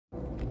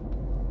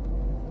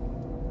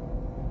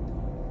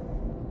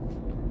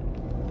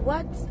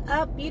What's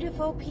up,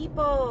 beautiful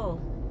people?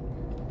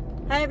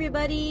 Hi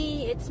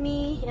everybody, it's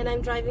me and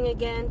I'm driving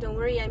again. Don't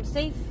worry, I'm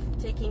safe,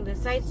 taking the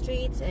side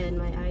streets and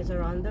my eyes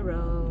are on the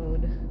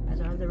road.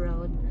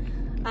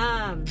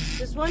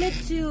 Just wanted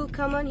to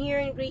come on here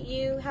and greet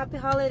you. Happy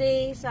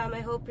holidays.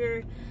 I hope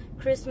your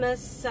Christmas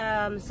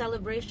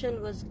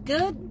celebration was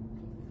good,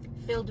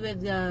 filled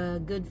with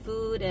good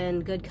food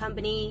and good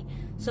company.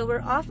 So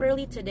we're off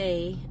early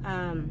today.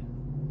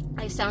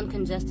 I sound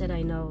congested,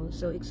 I know,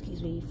 so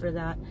excuse me for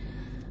that.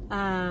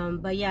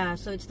 But yeah,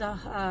 so it's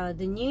the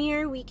New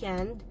Year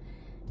weekend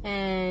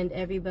and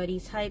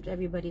everybody's hyped,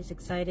 everybody's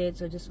excited.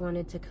 So just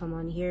wanted to come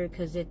on here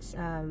because it's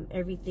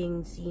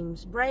everything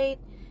seems bright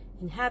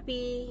and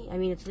happy. I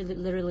mean, it's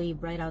literally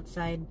bright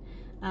outside.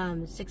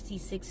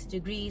 66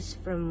 degrees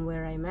from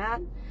where I'm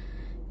at,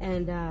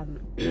 and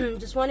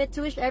just wanted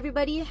to wish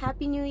everybody a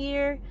happy new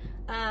year.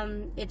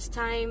 It's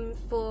time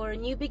for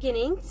new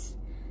beginnings,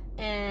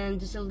 and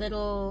just a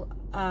little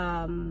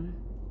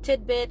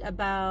tidbit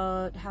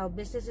about how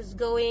business is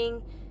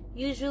going.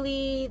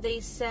 Usually they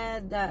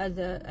said that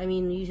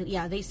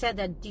they said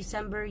that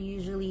December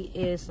usually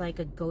is like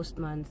a ghost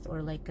month,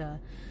 or like a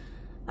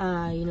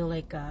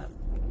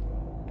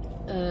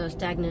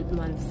stagnant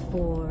month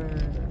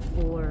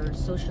for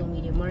social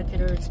media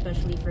marketers,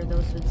 especially for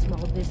those with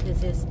small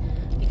businesses,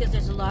 because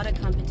there's a lot of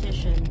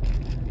competition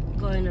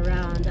going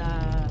around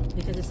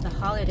because it's the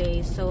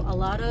holidays. So a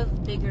lot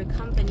of bigger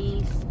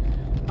companies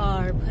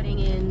are putting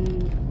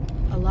in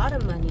a lot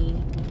of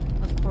money,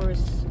 of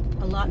course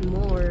a lot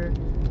more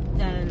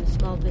than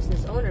small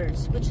business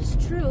owners, which is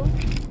true,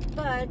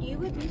 but you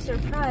would be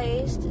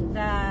surprised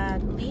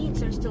that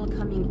leads are still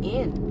coming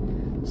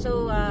in.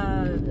 So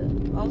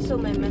also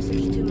my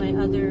message to my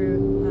other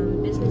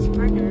business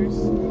partners,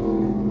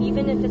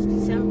 even if it's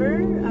December,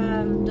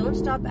 don't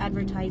stop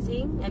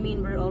advertising. I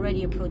mean, we're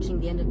already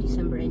approaching the end of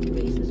December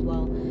anyways as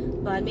well,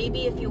 but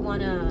maybe if you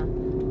want to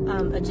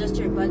adjust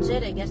your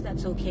budget, I guess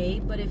that's okay.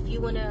 But if you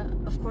want to,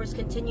 of course,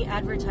 continue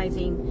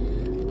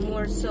advertising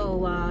more, so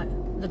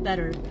the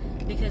better,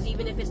 because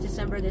even if it's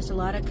December, there's a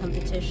lot of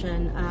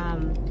competition.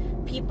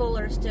 People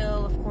are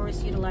still, of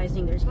course,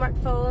 utilizing their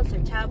smartphones,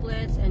 their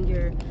tablets, and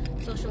your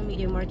social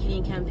media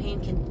marketing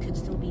campaign could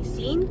still be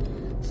seen.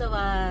 So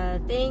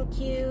thank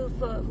you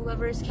for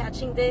whoever's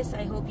catching this.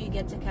 I hope you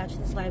get to catch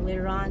this live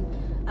later on.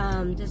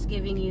 Just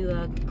giving you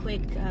a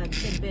quick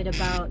tidbit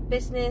about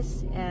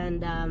business,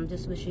 and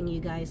just wishing you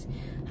guys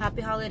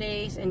happy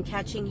holidays, and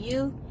catching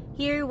you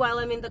here while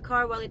I'm in the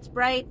car while it's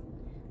bright.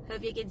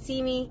 Hope you can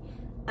see me.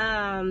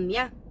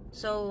 Yeah,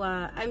 so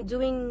I'm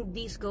doing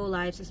these go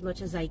lives as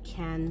much as I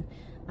can,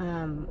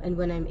 and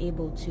when I'm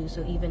able to.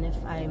 So even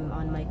if I'm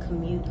on my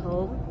commute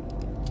home,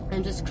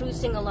 I'm just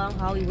cruising along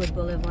Hollywood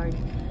Boulevard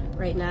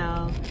right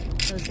now.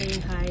 So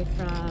saying hi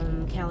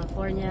from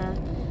California.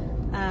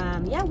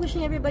 Yeah,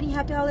 wishing everybody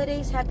happy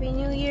holidays, happy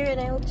new year, and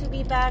I hope to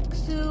be back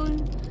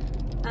soon.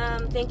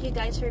 Thank you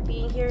guys for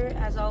being here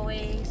as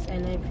always,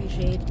 and I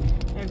appreciate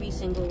every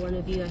single one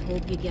of you. I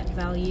hope you get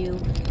value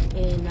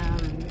in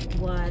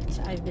what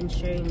I've been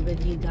sharing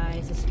with you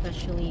guys,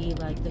 especially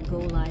like the go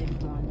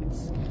live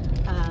ones.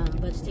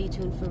 But stay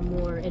tuned for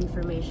more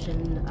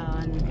information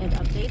and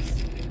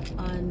updates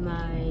on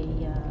my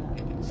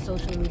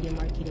social media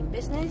marketing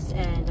business,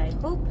 and I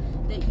hope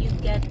that you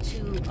get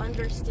to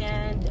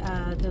understand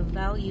the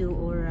value,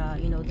 or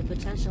the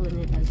potential in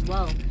it as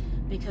well,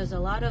 because a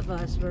lot of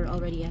us were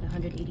already at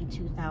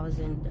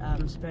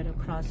 182,000 spread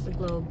across the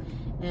globe,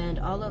 and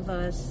all of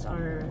us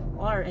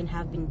are and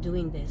have been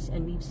doing this,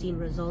 and we've seen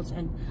results,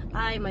 and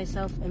I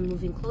myself am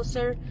moving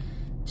closer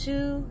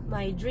to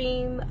my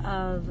dream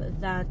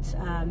of that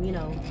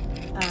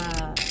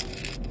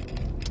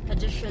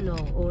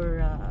additional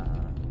or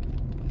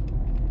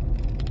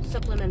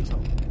supplemental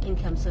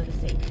income, so to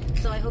say.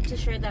 So I hope to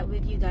share that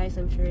with you guys.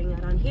 I'm sharing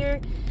that on here.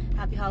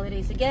 Happy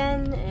holidays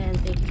again, and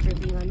thank you for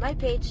being on my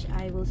page.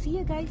 I will see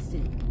you guys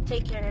soon.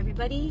 Take care,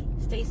 everybody.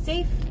 Stay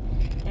safe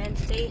and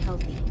stay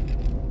healthy.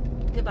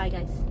 Goodbye,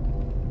 guys.